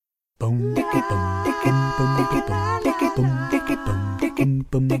Da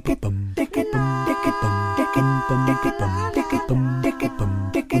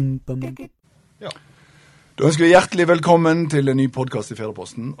ønsker vi hjertelig velkommen til en ny podcast i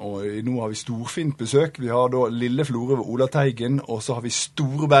Fædreposten, og nå har vi storfint besøk. Vi har da Lille Florø ved Ola Teigen, og så har vi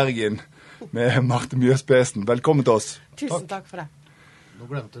Store Bergen med Marte Mjøsbesen. Velkommen til oss. Tusen takk for det. Nå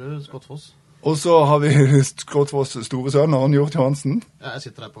glemte du Skottfoss. Og så har vi Skottfoss store sønn, Arne Hjort Johansen. Ja, jeg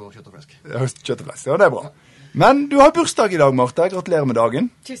sitter der på kjøtt og flesk. Ja, kjøtt og flesk, ja, det er bra. Men du har bursdag i dag, Marte. Gratulerer med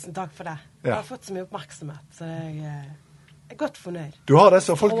dagen. Tusen takk for det. Ja. Jeg har fått så mye oppmerksomhet, så jeg er godt fornøyd. Du har det,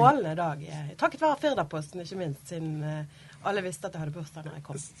 så folk... Strålende dag. Takket være Fædreposten, ikke minst, siden alle visste at jeg hadde bursdag når jeg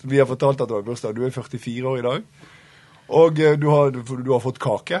kom. Vi har fortalt at du har bursdag. Du er 44 år i dag. Og du har fått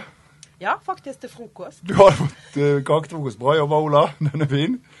kake. Ja, faktisk til frokost. Du har fått kake til frokost. Bra jobba, Ola. Den er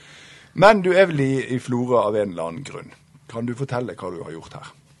fin. Men du er vel i Florø av en eller annen grunn. Kan du fortelle hva du har gjort her?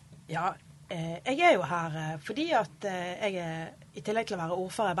 Ja, jeg er jo her fordi at jeg er, i tillegg til å være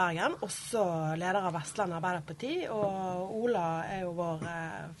ordfører i Bergen, også leder av Vestland Arbeiderparti, og Ola er jo vår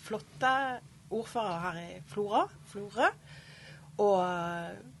flotte ordfører her i Florø. Og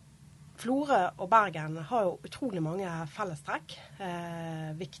Florø og Bergen har jo utrolig mange fellestrekk,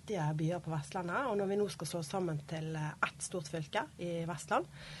 viktige byer på Vestlandet, og når vi nå skal slå sammen til ett stort fylke i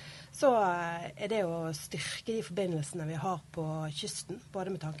Vestland, så er det å styrke de forbindelsene vi har på kysten,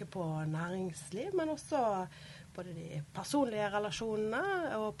 både med tanke på næringsliv, men også både de personlige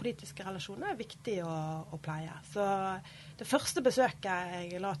relasjonene og politiske relasjonene er viktig å pleie. Så det første besøket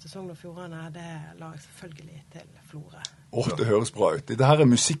jeg la til Sogn og Fjordane, det la jeg selvfølgelig til Florø. Det høres bra ut. Dette her er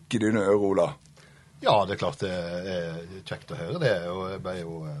musikk i dine ører, Ola. Ja, det er klart det er kjekt å høre det, og jeg ble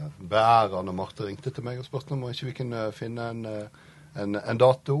jo beæret når Marte ringte til meg og spørte om ikke vi kunne finne en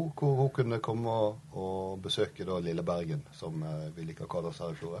dato hvor hun kunne komme og besøke da Lille Bergen, som vi liker å kalle oss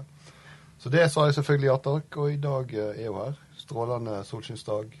her i Florø. Så det sa jeg selvfølgelig ja takk, og i dag er hun her. Strålende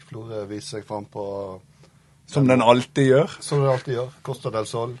solskinnsdag. Florø viser seg frem på... Som den alltid gjør. Som den alltid gjør. Costa del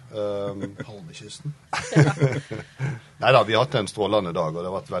Sol. Palmekysten. Neida, vi har hatt en strålende dag, og det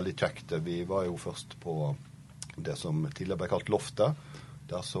har vært veldig kjekt. Vi var jo først på det som tidligere ble kalt loftet,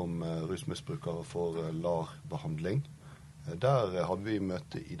 der som rusmisbrukere får LAR-behandling. Der hadde vi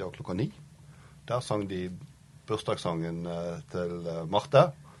møte i dag klokka 9. Der sang de bursdagssangen til Marte.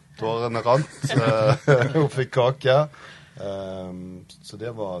 Tårene rant, hun fikk kake. Så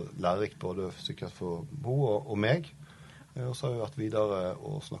det var lærerikt både sikkert for Bo og meg. Og så har vi vært videre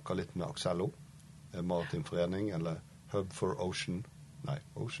og snakket litt med Axello, Maritim Forening, eller Hub for Ocean. Nei,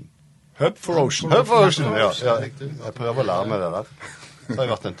 Ocean. Hub for Ocean. Hub for Ocean, ja. Jeg prøver å lære meg det der. Så har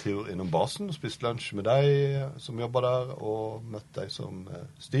jeg vært en tur innom basen og spist lunsj med deg som jobber der, og møtt deg som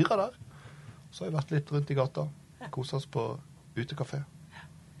styrer der. Så har jeg vært litt rundt i gata, koset oss på utekafé.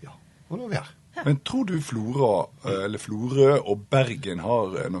 Ja, og nå er vi her. Men tror du Florø og Bergen har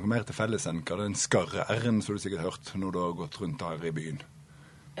noe mer til felles enn hva den skarre R-en som du sikkert har hørt når du har gått rundt her i byen?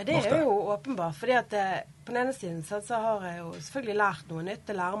 Ja, det er jo åpenbart, fordi at på den ene siden så har jeg jo selvfølgelig lært noe nytt.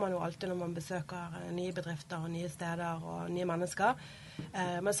 Det lærer man jo alltid når man besøker nye bedrifter og nye steder og nye mennesker.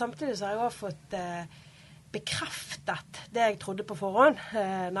 Men samtidig så har jeg også fått bekreftet det jeg trodde på forhånd,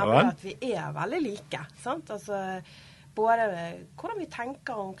 nemlig at vi er veldig like, sant? Altså, både hvordan vi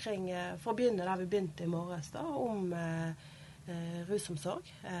tenker omkring, for å begynne der vi begynte i morges da, om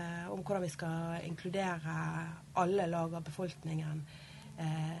rusomsorg, om hvordan vi skal inkludere alle lag av befolkningen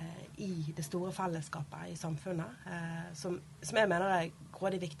i det store fellesskapet i samfunnet, som jeg mener er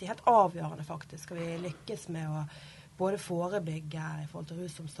grådig viktig, helt avgjørende faktisk, skal vi lykkes med å både forebygge i forhold til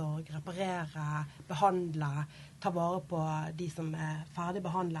rusomsorg, reparere, behandle, ta vare på de som er ferdig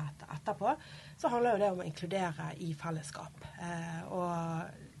behandlet etterpå, så handler jo det om å inkludere i fellesskap. Og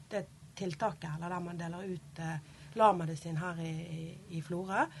det tiltaket, eller der man deler ut LAR-medisin her i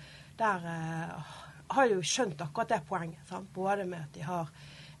Florø, der har jo skjønt akkurat det poenget, sant? Både med at de har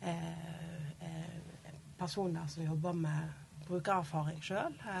personer som jobber med brukererfaring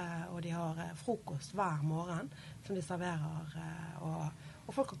selv, og de har frokost hver morgen som de serverer,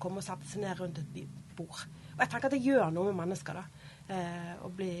 og folk kan komme og sette seg ned rundt et bord. Og jeg tenker at det gjør noe med mennesker da,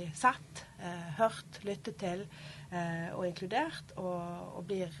 å bli sett, hørt, lyttet til og inkludert, og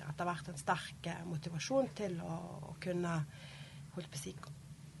blir etter hvert en sterk motivasjon til å kunne, holdt på å si,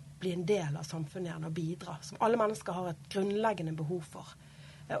 bli en del av samfunnet igjen og bidra, som alle mennesker har et grunnleggende behov for.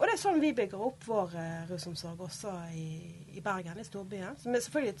 Og det er sånn vi bygger opp vår rusomsorg også i Bergen, i storbyen, som er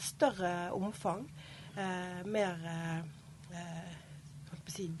selvfølgelig et større omfang, mer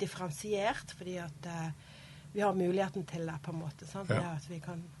differensiert, fordi at vi har muligheten til det på en måte, sant? Ja. At vi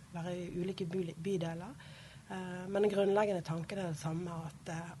kan være i ulike bydeler. Men den grunnleggende tanken det samme, at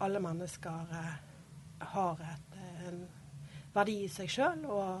alle mennesker har en verdi i seg selv,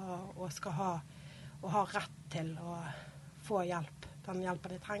 og skal ha rett til å få hjelp, den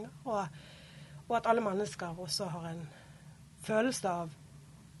hjelpen de trenger, og at alle mennesker også har en følelse av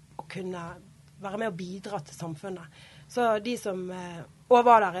å kunne være med og bidra til samfunnet. Så de som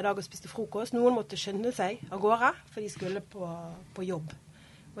var der i dag og spiste frokost, noen måtte skynde seg av gårde, for de skulle på jobb.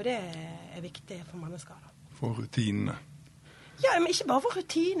 Og det viktig for mennesker. Da. For rutinene? Ja, men ikke bare for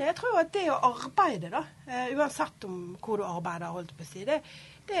rutine. Jeg tror at det å arbeide, da, uansett om hvor du arbeider, holdt på å si, det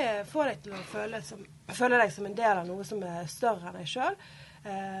får deg til å føle deg som en del av noe som større enn deg selv,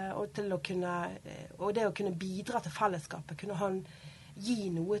 og det å kunne bidra til fellesskapet, kunne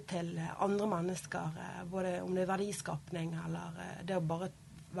gi noe til andre mennesker, både om det verdiskapning eller det å bare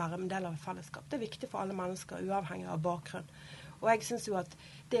være en del av et fellesskap. Det viktig for alle mennesker, uavhengig av bakgrunn. Og jeg synes jo at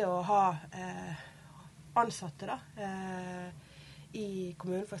det å ha ansatte i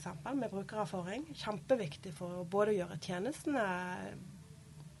kommunen for eksempel, med brukererfaring, kjempeviktig for både å gjøre tjenestene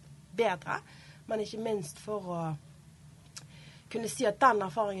bedre, men ikke minst for å kunne si at den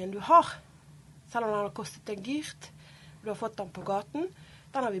erfaringen du har, selv om den har kostet deg dyrt, du har fått den på gaten,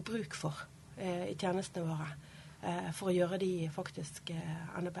 den har vi bruk for i tjenestene våre, for å gjøre de faktisk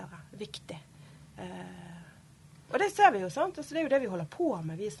enda bedre. Viktig. Og det ser vi jo, sant? Altså, det er jo det vi holder på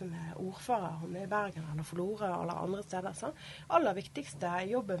med, vi som ordfører, om det i Bergen eller Florø eller andre steder. Sant? Aller viktigste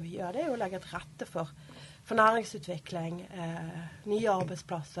jobben vi gjør, det er jo å legge til rette for næringsutvikling, nye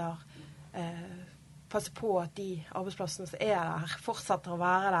arbeidsplasser, passe på at de arbeidsplassene som der, fortsetter å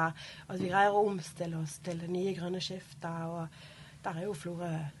være der, at vi greier å omstille oss til det nye grønne skiftet, og der jo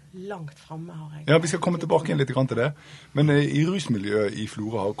Florø langt fremme, har jeg. Ja, vi skal komme tilbake igjen litt til det. Men i rusmiljøet i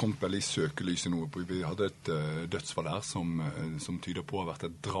Florø har kommet veldig søkelyset nå. Vi hadde et dødsfall der som tyder på å ha vært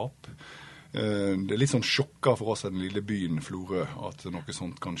et drap. Det litt sånn sjokker for oss i den lille byen Florø at noe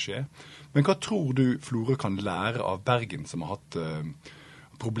sånt kan skje. Men hva tror du Florø kan lære av Bergen, som har hatt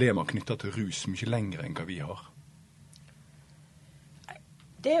problemer knyttet til rus mye lenger enn hva vi har?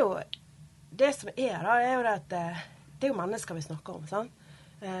 Det jo det som da, jo det at det jo mennesker vi snakker om, sant?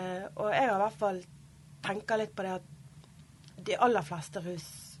 Og jeg har i hvert fall tenkt litt på det at de aller fleste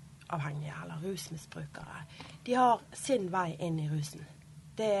rusavhengige eller rusmisbrukere, de har sin vei inn i rusen.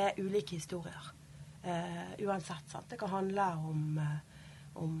 Det ulike historier. Uansett, sant? Det kan handle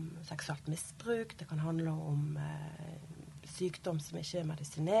om seksuelt misbruk, det kan handle om sykdom som ikke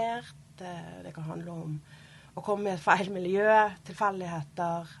medisinert, det kan handle om å komme i et feil miljø,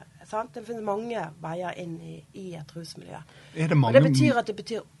 tilfeldigheter, sant? Det finnes mange veier inn i et rusmiljø. Og det betyr at det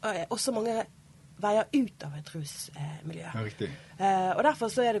betyr også mange veier ut av et rusmiljø. Ja, riktig. Og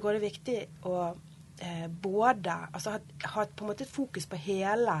derfor så det viktig å både ha på en måte et fokus på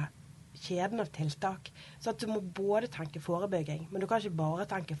hele kjeden av tiltak, så at du må både tenke forebygging, men du kan ikke bare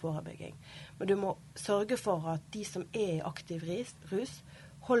tenke forebygging. Men du må sørge for at de som i aktiv rus,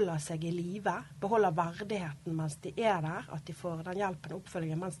 holder seg i live, beholder verdigheten mens de der, at de får den hjelpen og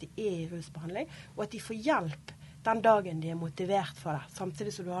oppfølgingen mens de i rusbehandling, og at de får hjelp den dagen de motivert for det,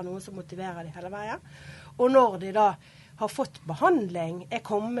 samtidig som du har noen som motiverer de hele veien. Og når de da har fått behandling,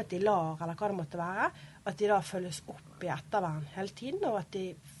 kommet i LAR, eller hva det måtte være, at de da følges opp i ettervern hele tiden, og at de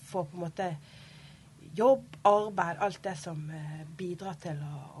får på en måte jobb, arbeid, alt det som bidrar til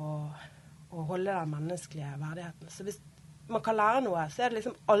å holde den menneskelige verdigheten. Så hvis man kan lære noe, så det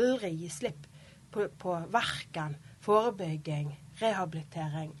liksom aldri gi slipp på hverken forebygging,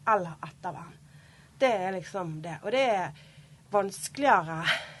 rehabilitering eller ettervern. Det liksom det. Og det vanskeligere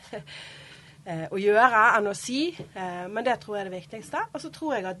å gjøre enn å si, men det tror jeg det viktigste. Og så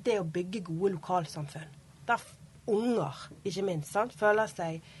tror jeg at det å bygge gode lokalsamfunn, der unger, ikke minst, sant, føler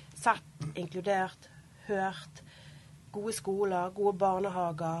seg sett, inkludert, hørt, gode skoler, gode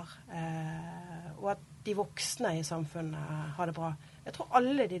barnehager, og at de voksne i samfunnet har det bra. Jeg tror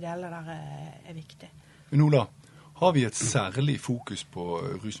alle de delene der viktige. Men Ola, har vi et særlig fokus på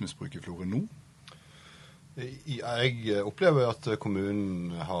rusmisbruk i Florø nå? Jeg opplever at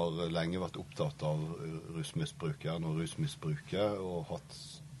kommunen har lenge vært opptatt av rusmisbrukeren og rusmisbruket, og hatt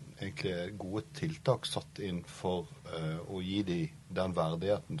egentlig gode tiltak satt inn for å gi dem den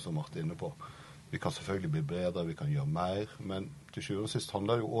verdigheten som Martin inne på. Vi kan selvfølgelig bli bedre, vi kan gjøre mer, men til syvende og sist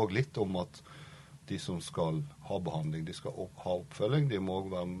handler det jo også litt om at de som skal ha behandling, de skal ha oppfølging, de må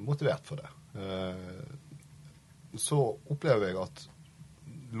være motivert for det. Så opplever jeg at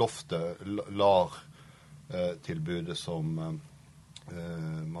loftet lar tilbudet som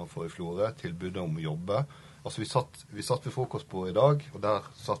man får i Florø, tilbudet om å jobbe. Altså vi satt ved frokost på i dag, og der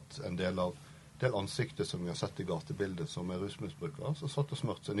satt en del ansikter som vi har sett i gatebildet som rusmisbrukere, så satt og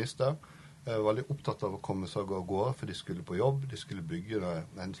smørte seg niste. veldig opptatt av å komme seg av gårde, for de skulle på jobb, de skulle bygge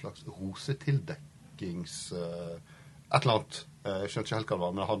en slags rosetildekkings... et eller annet. Jeg skjønner ikke helt hva det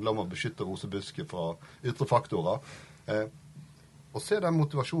var, men det handler om å beskytte rosebusker fra ytre faktorer. Og se den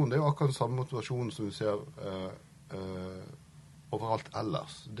motivasjonen, det er jo akkurat den samme motivasjonen som vi ser overalt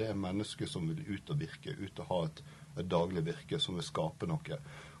ellers. Det er mennesker som vil ut og virke, ut og ha et daglig virke, som vil skape noe.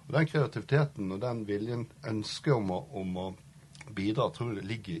 Og den kreativiteten og den viljen ønsker om å bidra, tror jeg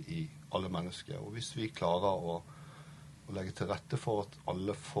det ligger i alle mennesker. Og hvis vi klarer å legge til rette for at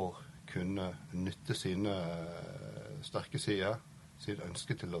alle får kunne nytte sine sterke sider, sin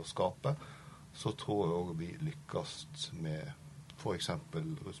ønske til å skape, så tror jeg også vi lykkes med for eksempel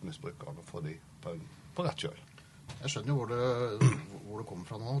rusmisbrukerne og få de på rett kjøl. Jeg skjønner jo hvor det kommer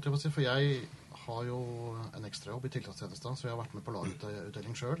fra nå, for jeg har jo en ekstra jobb i tiltakstjenesten, så jeg har vært med på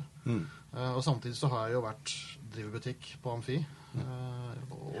lagutdeling selv. Og samtidig så har jeg jo drivet butikk på Amfi,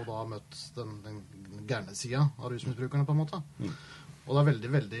 og da møtt den gærne siden av rusmisbrukerne på en måte. Og det er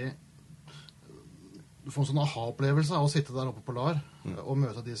veldig, veldig... Du får en sånn aha-opplevelse av å sitte der oppe på LAR og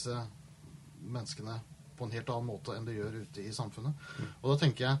møte disse menneskene på en helt annen måte enn det gjør ute i samfunnet. Og da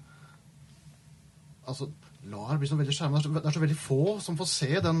tenker jeg, altså, LAR blir så veldig skjermet. Det er så veldig få som får se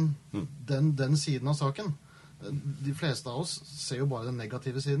den siden av saken. De fleste av oss ser jo bare den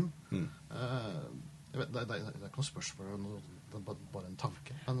negative siden. Jeg vet, det er ikke noe spørsmål, det er bare en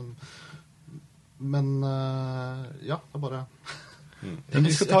tanke. Men ja, det er bare... Men vi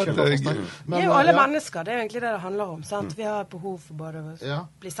skal ta det er jo alle mennesker, det er egentlig det handler om, sant? Vi har behov for både å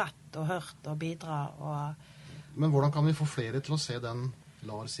bli sett og hørt og bidra. Men hvordan kan vi få flere til å se den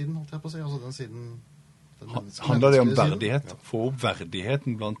LAR-siden, holdt jeg på å si? Altså den siden... Handler det om verdighet? Få opp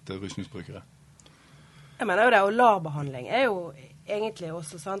verdigheten blant rusmisbrukere? Jeg mener jo det, og LAR-behandling er jo egentlig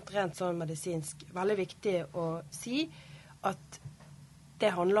også, sant, rent sånn medisinsk, veldig viktig å si at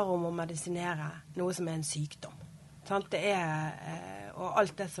det handler om å medisinere noe som er en sykdom. Sant? Det og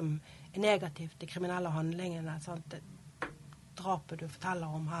alt det som er negativt, de kriminelle handlingene, sant? Drapet du forteller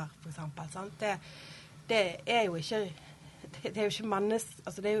om her, for eksempel, sant? Det er jo ikke... Det er jo ikke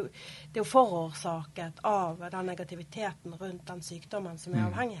altså det er jo forårsaket av den negativiteten rundt den sykdommen som er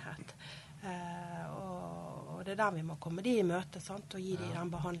avhengighet. Og det er der vi må komme de i møte, sant? Og gi de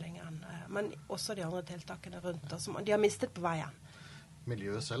den behandlingen. Men også de andre tiltakene rundt, som de har mistet på veien.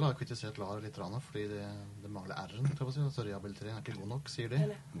 Miljøet selv har kritisert LAR litt, fordi det mangler R-en, så rehabilitering er ikke god nok, sier de.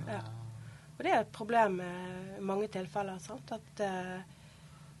 Ja. Og det er et problem i mange tilfeller, sant?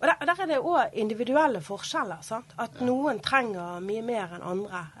 Og der er det også individuelle forskjeller, sant? At noen trenger mye mer enn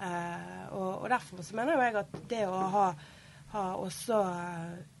andre. Og derfor så mener jeg at det å ha også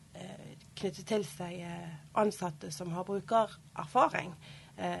knyttet til seg ansatte som har brukererfaring,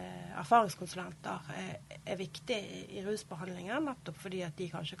 erfaringskonsulenter, er viktig i rusbehandlingen, nettopp fordi at de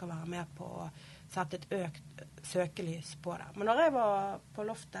kanskje kan være med på å sette et økt søkelys på det. Men når jeg var på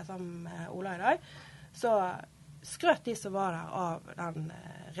loftet sammen med Ola i dag, så skrøt de som var der av den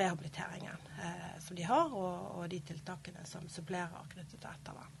rehabiliteringen som de har, og de tiltakene som supplerer knyttet til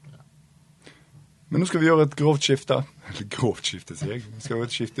ettervern. Men nå skal vi gjøre et grovt skifte. Eller grovt skifte, sier jeg. Vi skal gjøre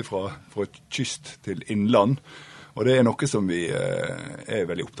et skifte fra kyst til innland. Og det er noe som vi er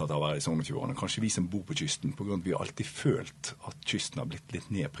veldig opptatt av her i Sogn og Fjordane. Kanskje vi som bor på kysten, på grunn av at vi har alltid følt at kysten har blitt litt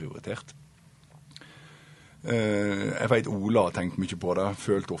nedprioritert. Jeg vet Ola har tenkt mye på det.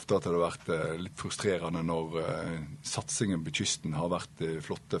 Følt ofte at det har vært litt frustrerende når satsingen på kysten har vært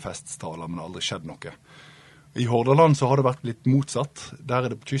flotte festtaler, men aldri skjedd noe. I Hordaland så har det vært litt motsatt. Der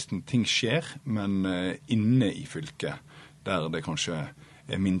er det på kysten ting skjer, men inne i fylket, der det kanskje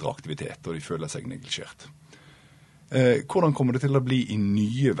er mindre aktivitet, og de føler seg neglisjert. Hvordan kommer det til å bli i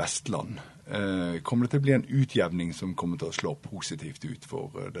nye Vestland? Kommer det til å bli en utjevning som kommer til å slå positivt ut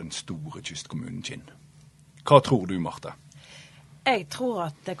for den store kystkommunen Kinn? Hva tror du, Marte? Jeg tror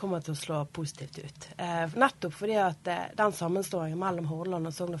at det kommer til å slå positivt ut. Nettopp fordi at den sammenståingen mellom Hordaland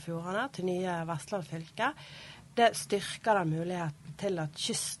og Sogn og Fjordane til nye Vestland fylke, det styrker den muligheten til at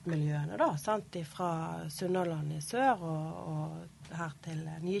kystmiljøene da, sant, fra Sunnhordland i sør og her til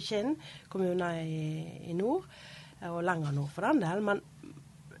nye Kinn, kommuner i nord, og lenger nord for den del, men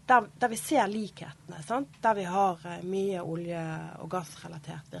der vi ser likhetene, sant? Der vi har mye olje- og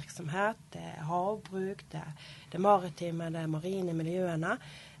gassrelatert virksomhet, det er havbruk, det maritime, det marine miljøene,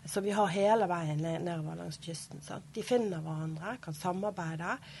 så vi har hele veien nedover langs kysten. Sant? De finner hverandre, kan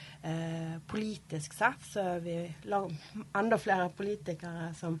samarbeide. Politisk sett så er vi enda flere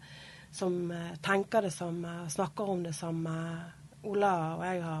politikere som tenker det som, snakker om det som Ola og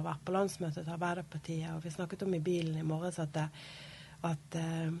jeg har vært på landsmøtet til Arbeiderpartiet, og vi snakket om i bilen i morges at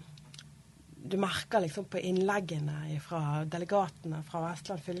du merker liksom på innleggene fra delegatene fra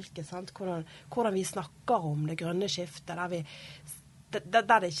Vestland fylke, sant? Hvordan vi snakker om det grønne skiftet, der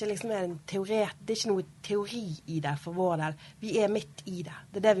det ikke liksom er det er ikke noe teori i det for vår del. Vi er midt i det.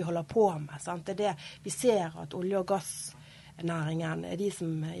 Det er det vi holder på med. Sant? Det er det vi ser at olje- og gassnæringen er de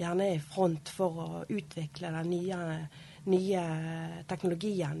som gjerne er i front for å utvikle den nye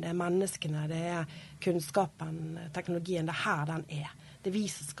teknologien. Det er menneskene, det er kunnskapen, teknologien. Det er her den er. Det er vi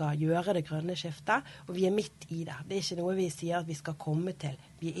som skal gjøre det grønne skiftet, og vi er midt i det. Det er ikke noe vi sier at vi skal komme til.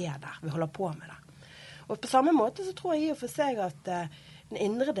 Vi er der. Vi holder på med det. Og på samme måte så tror jeg i og for seg at den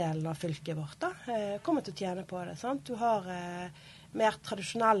indre delen av fylket vårt kommer til å tjene på det. Sant? Du har mer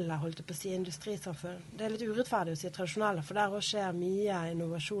tradisjonelle, holdt jeg på å si, industrisamfunn. Det er litt urettferdig å si tradisjonelle, for der også skjer mye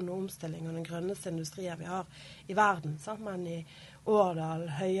innovasjon og omstilling og den grønneste industrien vi har i verden. Sant? Men i Årdal,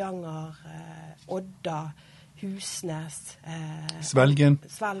 Høyanger, Odda, Husnes, Svelgen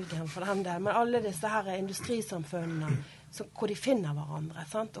for den del. Men alle disse her industrisamfunnene hvor de finner hverandre,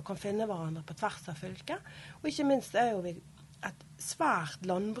 sant? Og kan finne hverandre på tvers av fylket. Og ikke minst er jo vi et svært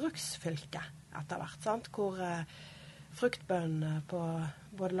landbruksfylke etter hvert, sant? Hvor fruktbøndene på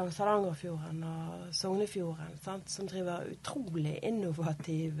både langs Hardangerfjorden og Sognefjorden, sant? Som driver utrolig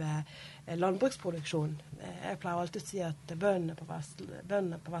innovativ landbruksproduksjon. Jeg pleier alltid å si at bøndene på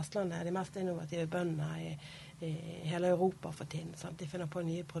Vestlandet er de mest innovative bøndene i hele Europa for tiden. Sant? De finner på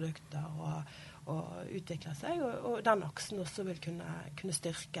nye produkter og utvikler seg, og den aksen også vil kunne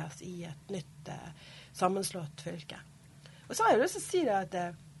styrkes i et nytt sammenslått fylke. Og så har jeg lyst til å si det at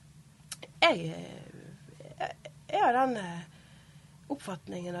jeg har den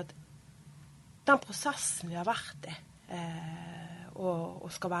oppfatningen at den prosessen vi har vært i og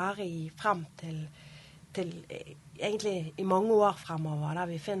skal være i frem til egentlig i mange år fremover, der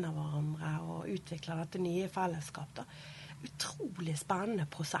vi finner hverandre og utvikler dette nye fellesskapet, utrolig spennende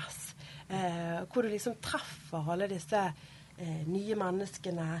prosess, hvor du liksom treffer alle disse nye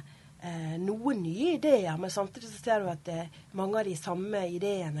menneskene, noen nye ideer, men samtidig så ser du at mange av de samme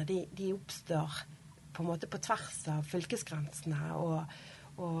ideene, de oppstår på en måte på tvers av fylkesgrensene, og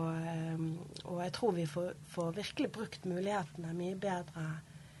jeg tror vi får virkelig brukt mulighetene mye bedre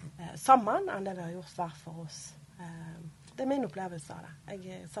sammen enn det vi har gjort hver for oss. Det er min opplevelse av det.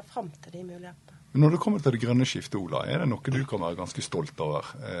 Jeg ser frem til de mulighetene. Men når det kommer til det grønne skiftet, Ola, er det noe du kan være ganske stolt over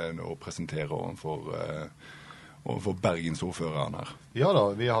å presentere overfor Bergensordføreren her? Ja da,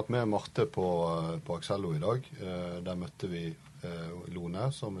 vi har hatt med Marte på Axello i dag. Der møtte vi Lone,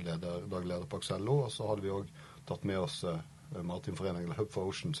 som daglig leder på Axello, og så hadde vi også tatt med oss Maritim Forening, eller Hub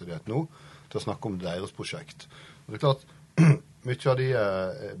for Ocean, som det heter nå, til å snakke om deres prosjekt. Og det er klart, mye av de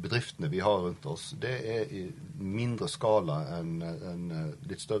bedriftene vi har rundt oss, det er i mindre skala enn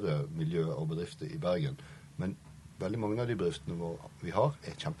litt større miljø og bedrifter i Bergen. Men veldig mange av de bedriftene vi har,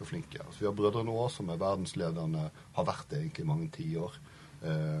 er kjempeflinke. Altså, vi har Brødrene Aa, som er verdenslederne, har vært det egentlig mange 10 år.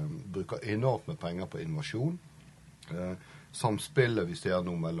 Bruker enormt med penger på innovasjon. Samspillet vi ser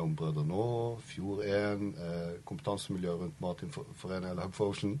nå mellom Brødrene Aa, Fjord 1, kompetansemiljø rundt Maritim Forening, eller Hub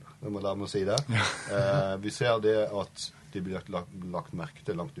for Ocean, det må lære meg å si det. Vi ser det at de blir lagt merke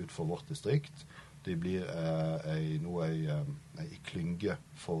til langt ut for vårt distrikt. De blir en klynge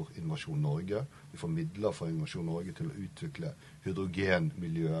for Innovasjon Norge. Vi får midler for Innovasjon Norge til å utvikle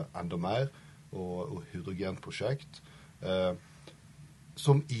hydrogenmiljøet enda mer, og hydrogenprosjekt,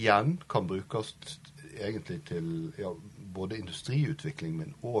 som igjen kan brukes egentlig til både industriutvikling,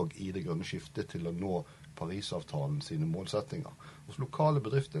 men også i det grønne skiftet til å nå Parisavtalen sine målsettinger. Hos lokale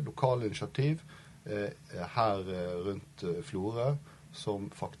bedrifter, lokale initiativ, her rundt Florø, som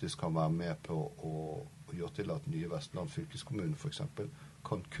faktisk kan være med på å gjøre til at nye Vestland fylkeskommune for eksempel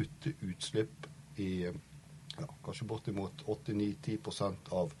kan kutte utslipp i kanskje bortimot 8-9-10%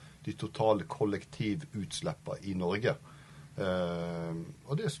 av de totale kollektivutslippene i Norge.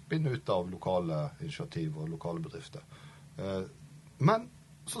 Og det spinner ut av lokale initiativ og lokale bedrifter. Men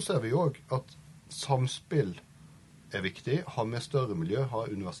så ser vi også at samspill er viktig. Ha med større miljø, ha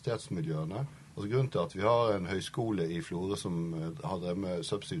universitetsmiljøene. Altså, grunnen til at vi har en høyskole i Florø som har drevet med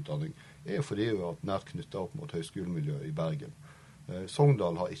subsea-utdanning, er fordi vi har vært nært knyttet opp mot høyskolemiljøet i Bergen.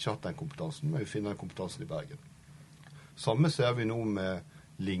 Sogndal har ikke hatt den kompetansen, men vi finner den kompetansen i Bergen. Samme ser vi nå med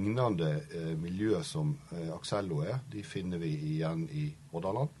lignende miljø som Axello er. De finner vi igjen i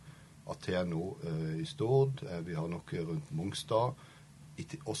Hordaland. Atheno i Stord. Vi har noe rundt Mongstad.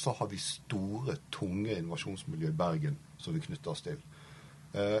 Og så har vi store, tunge innovasjonsmiljø i Bergen som vi knytter oss til.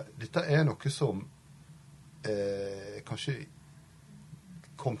 Dette er noe som kanskje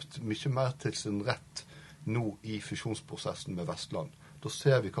kommet mye mer til sin rett nå i fusjonsprosessen med Vestland. Da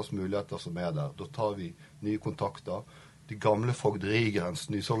ser vi hvilke muligheter som er der. Da tar vi nye kontakter. de gamle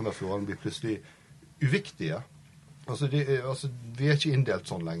fogderigrensene i Sogn og Fjordane blir plutselig uviktige. Altså, vi ikke inndelt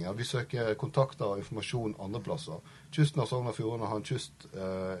sånn lenger. Vi søker kontakter og informasjon andre plasser. Kysten av Sogn og Fjordane har en kyst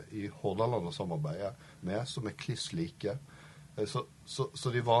i Hordaland å samarbeide med, som kliss like.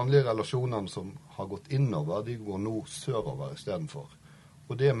 Så de vanlige relasjonene som har gått innover, de går nå sørover i stedet for.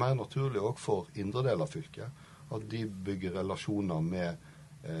 Og det mer naturlig også for indre del av fylket, at de bygger relasjoner med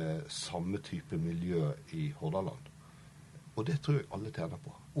samme type miljø i Hordaland. Og det tror jeg alle tjener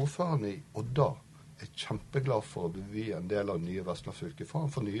på. Ordføreren i Odda kjempeglad for å bli en del av det nye Vestlandsfylket, for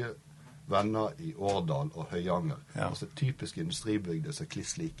han får nye venner i Årdal og Høyanger. Ja. Altså typisk industribygde som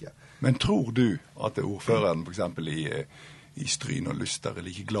kliss like. Men tror du at ordføreren for eksempel i Stryn og Luster er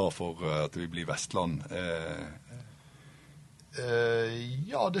like glad for at vi blir Vestland?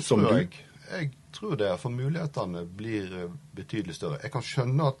 Ja, det tror jeg. Jeg tror det, for mulighetene blir betydelig større. Jeg kan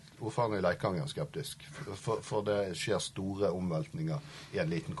skjønne at ordføreren i Leikanger er skeptisk, for det skjer store omveltninger i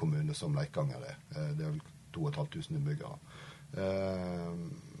en liten kommune som Leikanger er. Det vel 2500 innbyggere.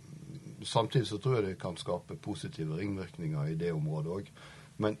 Samtidig så tror jeg det kan skape positive ringvirkninger i det området også.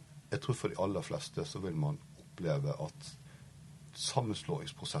 Men jeg tror for de aller fleste så vil man oppleve at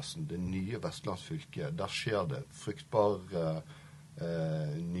sammenslåingsprosessen, det nye Vestlandsfylket, der skjer det fruktbare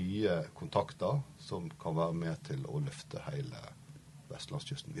nye kontakter som kan være med til å løfte hele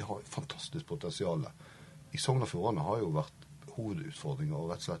Vestlandskysten. Vi har et fantastisk potensial. I Sogn og Fjordane har jo vært hovedutfordringer å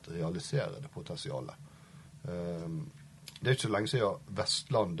rett og slett realisere det potensialet. Det ikke så lenge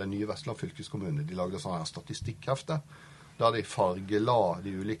siden den nye Vestland fylkeskommune, de lagde sånne statistikkhefte, der de fargela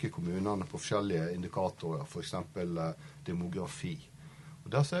de ulike kommunene på forskjellige indikatorer, for eksempel demografi.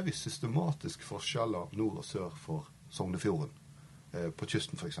 Og der ser vi systematisk forskjeller nord og sør for Sognefjorden. På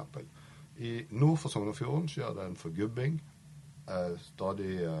kysten for eksempel. I nord for Sognefjorden skjer det en forgubbing.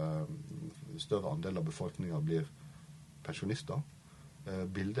 Stadig større andel av befolkningen blir pensjonister.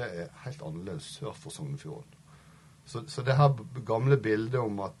 Bildet er helt annerledes sør for Sognefjorden. Så det her gamle bildet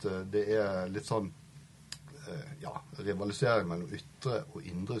om at det er litt sånn rivalisering mellom ytre og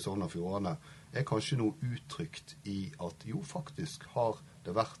indre i Sogn og Fjordane er kanskje noe uttrykt i at jo faktisk har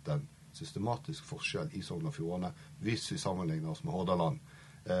det vært en systematisk forskjell i Sogn og Fjordane hvis vi sammenligner oss med Hordaland.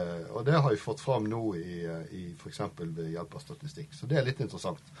 Og det har vi fått fram nå i for eksempel ved hjelp av statistikk. Så det er litt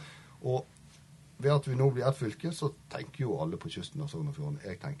interessant. Og ved at vi nå blir et fylke, så tenker jo alle på kysten av Sogn og Fjordane.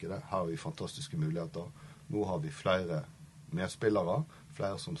 Jeg tenker det. Her har vi fantastiske muligheter. Nå har vi flere medspillere,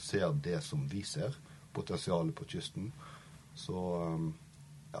 flere som ser det som vi ser, potensialet på kysten. Så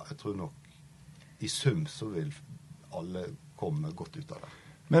jeg tror nok i sum så vil alle komme godt ut av det.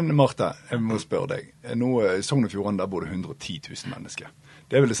 Men Marte, jeg må spørre deg. Nå i Sogn og Fjordane der bor det 110 000 mennesker.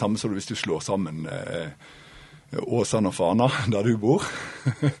 Det er vel det samme som hvis du slår sammen Åsane og Fana, der du bor.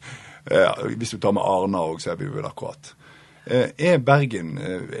 Hvis du tar med Arna også, så er vi vel akkurat. Er Bergen,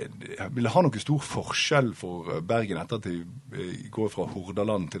 vil det ha noe stor forskjell for Bergen etter at de går fra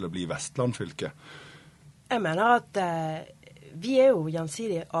Hordaland til å bli Vestlandfylke? Jeg mener at vi er jo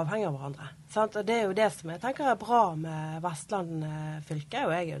gjensidig avhengig av hverandre. Sant? Og det er jo det som jeg tenker er bra med Vestland fylke,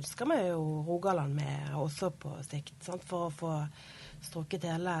 og jeg ønsker meg jo Rogaland med også på sikt, sant? For å få strukket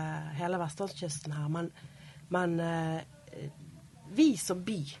hele Vestlandskysten her. Men vi som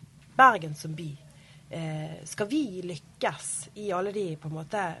by, Bergen som by, skal vi lykkes i alle de på en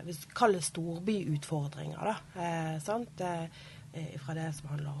måte, hvis vi kaller storbyutfordringer, sant? Fra det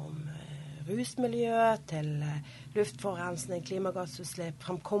som handler om rusmiljø til luftforurensning, klimagassutslipp,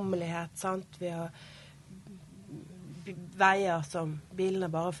 fremkommelighet, sant? Vi har veier som bilene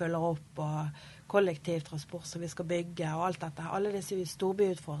bare følger opp, og kollektivtransport som vi skal bygge, og alt dette. Alle disse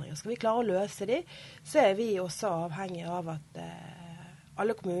storbyutfordringer. Skal vi klare å løse de, så er vi også avhengig av at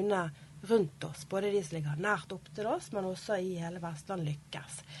alle kommuner rundt oss, både de som ligger nært opp til oss, men også i hele Vestland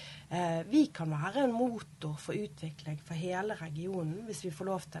lykkes. Vi kan være en motor for utvikling for hele regionen, hvis vi får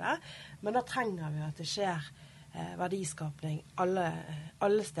lov til det. Men da trenger vi at det skjer verdiskapning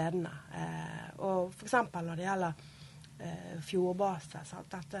alle stedene. Og for eksempel når det gjelder fjordbase,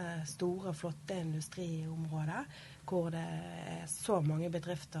 sant? Dette store, flotte industriområdet, hvor det er så mange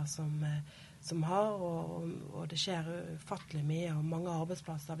bedrifter som har, og det skjer ufattelig mye, og mange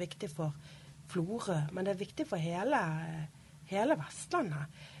arbeidsplasser er viktig for Florø, men det er viktig for hele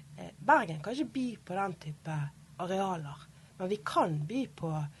Vestlandet. Bergen kan ikke by på den type arealer, men vi kan by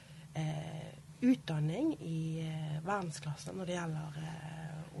på utdanning i verdensklasse når det gjelder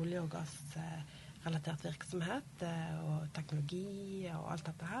olje- og gassrelatert virksomhet og teknologi og alt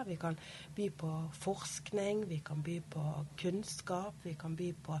dette her. Vi kan by på forskning, vi kan by på kunnskap, vi kan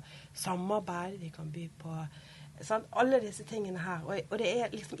by på samarbeid, vi kan by på alle disse tingene her. Og det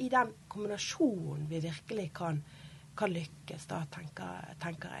er liksom i den kombinasjonen vi virkelig kan kan lykkes da,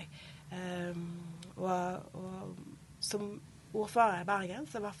 tenker jeg. Og som ordfører i Bergen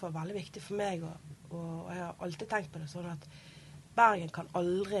så er det i hvert fall veldig viktig for meg, og jeg har alltid tenkt på det sånn at Bergen kan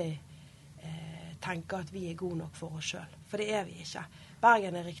aldri tenke at vi er gode nok for oss selv, for det er vi ikke.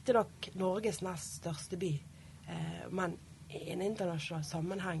 Bergen er riktig nok Norges nest største by, men i en internasjonal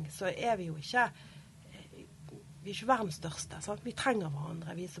sammenheng så er vi jo ikke verdens største. Sant? Vi trenger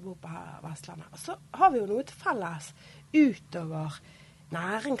hverandre, vi som bor på Vestlandet. Og så har vi jo noe til felles utover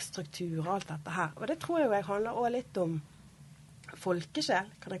næringsstruktur og alt dette her. Og det tror jeg handler også litt om folkesjel,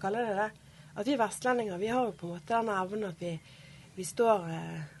 kan jeg kalle det. At vi vestlendinger, vi har jo på en måte den evnen at vi står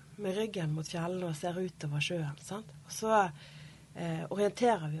med ryggen mot fjellene og ser utover sjøen. Sant? Og så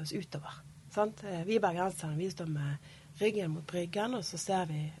orienterer vi oss utover. Sant? Vi bergenserne, vi står med ryggen mot bryggen, og så ser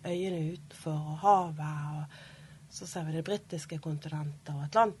vi øyene utenfor og havet, og så ser vi det britiske kontinentet og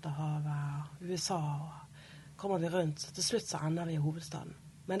Atlanterhavet og USA, og kommer vi rundt, så til slutt så ender vi i hovedstaden.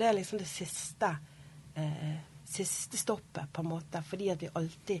 Men det er liksom det siste stoppet på en måte, fordi at vi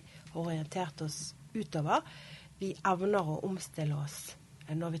alltid har orientert oss utover. Vi evner å omstille oss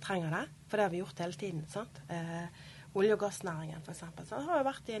når vi trenger det, for det har vi gjort hele tiden, sant? Olje- og gassnæringen for eksempel, så har jo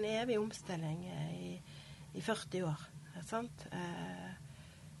vært i en evig omstilling i 40 år, sant?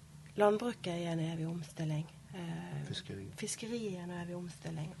 Landbruket er en evig omstilling. Fiskeri er en evig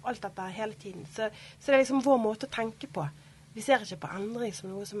omstilling. Alt dette er hele tiden. Så det er liksom vår måte å tenke på. Vi ser ikke på endring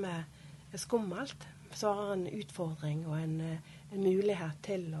som noe som er skummelt, så har en utfordring og en mulighet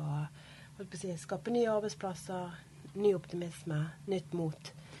til å skape nye arbeidsplasser, ny optimisme, nytt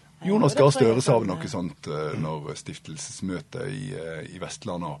mot. Jonas Gahr Støre sa noe sånt når stiftelsesmøtet i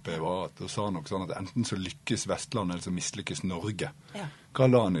Vestland AP var, at han sa noe sånn at enten så lykkes Vestland eller så mislykkes Norge. Ja. Hva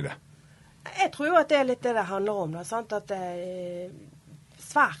la han i det? Jeg tror jo at det er litt det handler om, da, sant? At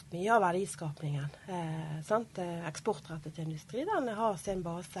svært mye av verdiskapningen, sant? Eksportrettet industri, den har sin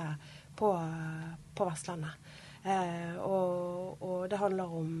base på Vestlandet. Og det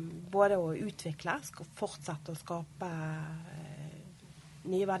handler om både å utvikle, fortsette å skape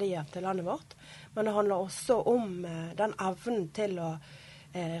nye verdier til landet vårt, men det handler også om den evnen til å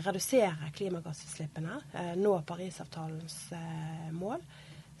redusere klimagassutslippene, nå Parisavtalens mål,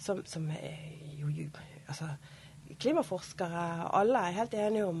 som jo altså, klimaforskere, alle er helt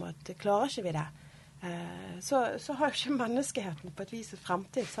enige om at klarer ikke vi det, så har jo ikke menneskeheten på et vis et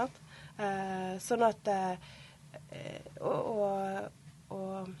fremtid, sant? Sånn at og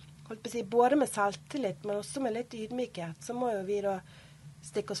holdt på å si, både med selvtillit, men også med litt ydmykhet, så må jo vi da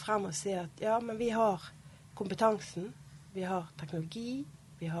stikke oss frem og si at ja, men vi har kompetansen, vi har teknologi,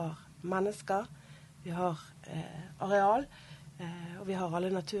 vi har mennesker, vi har areal, og vi har alle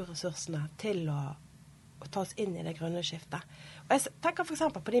naturressursene til å ta oss inn i det grønne skiftet. Og jeg tenker for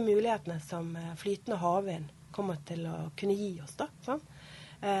eksempel på de mulighetene som flytende havvind kommer til å kunne gi oss da, sånn?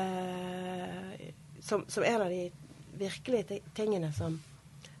 Som en av de virkelige tingene som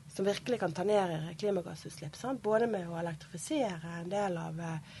virkelig kan ta ned klimagassutslipp, sant? Både med å elektrifisere en del av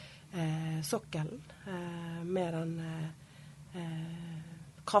sokkelen med den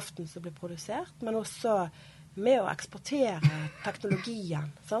kraften som blir produsert, men også med å eksportere teknologien,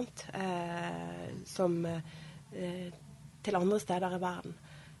 sant? Til andre steder i verden.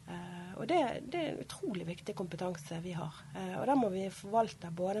 Og det er en utrolig viktig kompetanse vi har. Og den må vi forvalte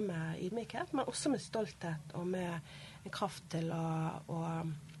både med ydmykhet, men også med stolthet og med en kraft til å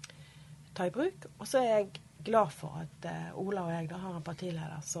ta i bruk. Og så er jeg glad for at Ola og jeg da har en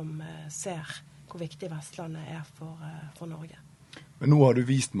partileder som ser hvor viktig Vestlandet er for Norge. Men nå har du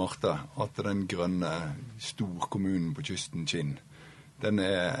vist, Marte, at den grønne storkommunen på kysten Kinn, den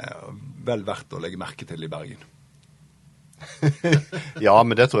er vel verdt å legge merke til i Bergen. Ja,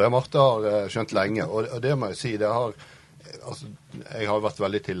 men det tror jeg Marte har skjønt lenge, og det må jeg si, jeg har vært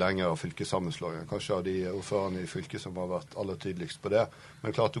veldig tilhenger av fylkessammenslåingen, kanskje av de ordførerne i fylket som har vært aller tydeligst på det,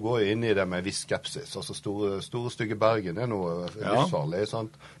 men klart du går inn i det med viss skepsis, altså store stygge Bergen er noe livsfarlig,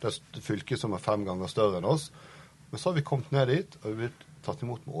 sant? Det er fylket som er 5 ganger større enn oss, men så har vi kommet ned dit, og vi har tatt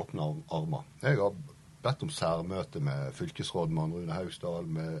imot med åpne armer. Jeg har bedt om særmøte med fylkesrådmann Rune Hausdal,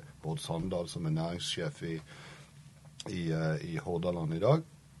 med Bård Sandal, som er næringssjef i Hordaland i dag.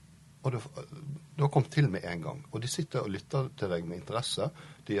 Og det har kommet til med en gang. Og de sitter og lytter til deg med interesse.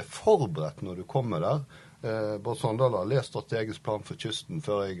 De er forberedt når du kommer der. Bård Sandal har lest strategisk plan for kysten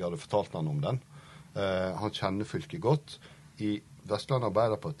før jeg hadde fortalt han om den. Han kjenner fylket godt. I Vestland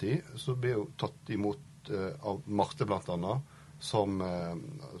Arbeiderparti så blir jo tatt imot av Marte blant annet, som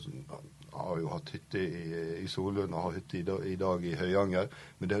har jo hatt hytte i Solund og har hytte i dag i Høyanger.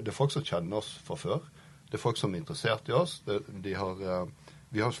 Men det er folk som kjenner oss fra før. Det er folk som er interessert i oss. Vi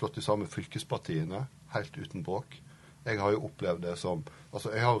har slått i sammen fylkespartiene helt uten bråk. Jeg har jo opplevd det som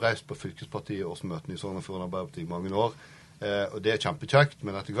altså jeg har reist på fylkespartiet årsmøtene i Sogn og Fjordane Arbeiderparti i mange år, og det er kjempekjekt,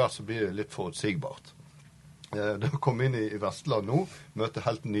 men etter hvert så blir det litt forutsigbart. Det å komme inn i Vestland nå, møte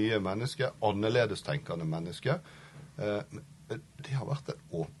helt nye mennesker, annerledestenkende mennesker, det har vært en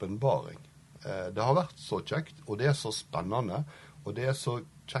åpenbaring. Det har vært så kjekt, og det er så spennende, og det er så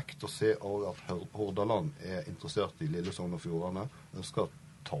kjekt å se at Hordaland er interessert i Lille Sogn og Fjordane, ønsker å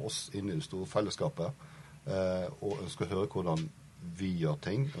ta oss inn i det store fellesskapet, og ønsker å høre hvordan vi gjør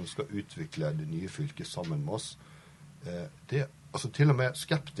ting, ønsker å utvikle det nye fylket sammen med oss. Altså til og med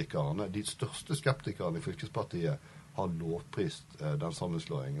skeptikerne, de største skeptikerne i fylkespartiet, har lovprist den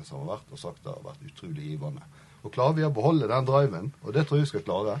sammenslåingen som har vært, og sagt det har vært utrolig givende. Og klarer vi å beholde den driven, og det tror jeg vi skal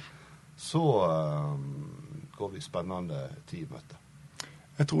klare, så går vi spennende tid i møte.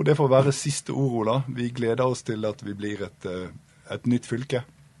 Jeg tror det får være siste ord, Ola. Vi gleder oss til at vi blir et nytt fylke.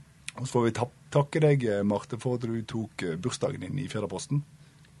 Og så får vi takke deg, Marte, for at du tok bursdagen din i Firdaposten.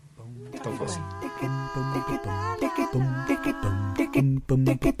 Takk for oss.